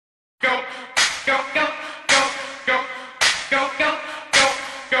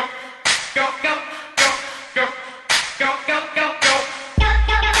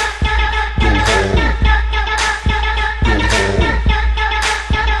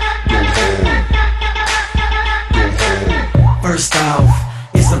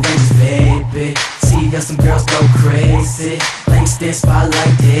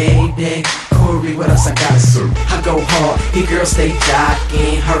girls stay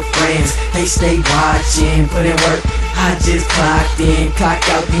jocking, her friends, they stay watching, put in work. I just clocked in, clock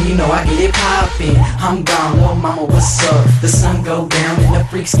out, and you know I get it poppin'. I'm gone, little mama, what's up? The sun go down and the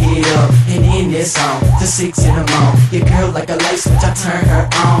freaks get up, and in this song, to 6 in the morning. Your girl like a light switch, I turn her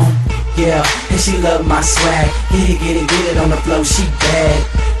on. Yeah, and she love my swag. Get it on the floor, she bad.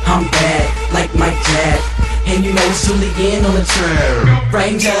 I'm bad, like Mike Jack. And you know it's Julian on the trail.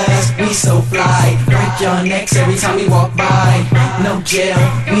 Rangers, we so fly. Break your necks every time we walk by. No jail,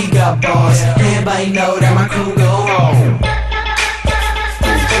 we got bars. Everybody know that my crew go home.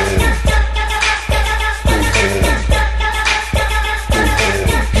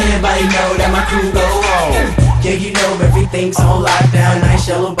 Everybody know that my crew go home. Yeah, you know everything's on lockdown. Nice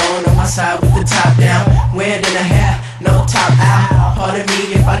yellow bone on my side with the top down. Wearing in the hair, no top out. Pardon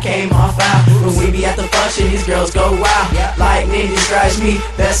me if I came off out. When we be at the function, these girls go wild. Lightning strikes me,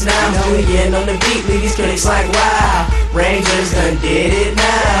 best now. Julian on the beat, leave these critics like wow. Rangers done did it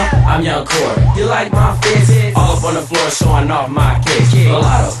now. I'm Young Core, you like my fits? All up on the floor showing off my kicks.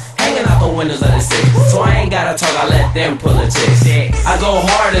 Mulattoes hanging out the windows of the six, so I ain't gotta talk, I let them pull a chick. I go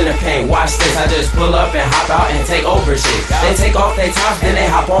hard in the paint, watch this, I just pull up and hop out and take over shit. They take off their tops, then they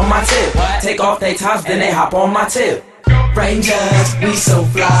hop on my tip. Take off their tops, then they hop on my tip. Rangers, we so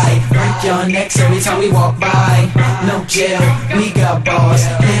fly. Break your necks every time we walk by. No jail, we got bars.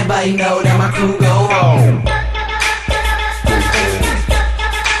 Everybody know that my crew go home.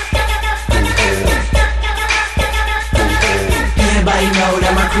 Everybody know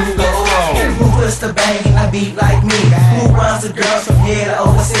that my crew go home. Who puts the bang in a beat like me? Who runs the girls from here to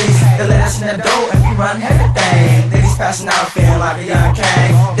overseas? They let us in the door and we run everything. Ladies passing out feeling like a young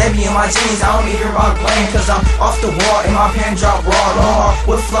king. They be in my jeans, I don't even rock blame, cause I'm off the wall and my pen drop raw. Long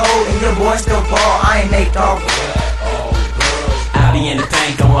with flow and your boy still ball. I ain't Nate Dogg. I be in the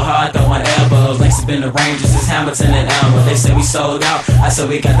paint, going hard, throwing elbows. Links have been the Rangers, it's Hamilton and Elmer. They say we sold out, I said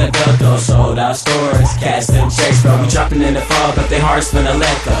we got the good though. Sold out stores, cash them checks, bro. We dropping in the fall, but they hearts finna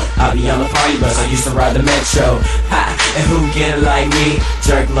let go. I be on the party bus, I used to ride the metro. Ha, and who get it like me?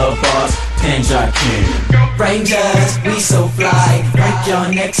 Jerk love boss, pen drop king. Rangers, we so fly. Break your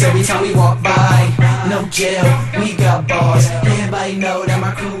necks every time we walk by. No jail, we got bars. Everybody know that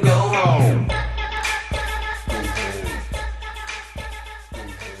my crew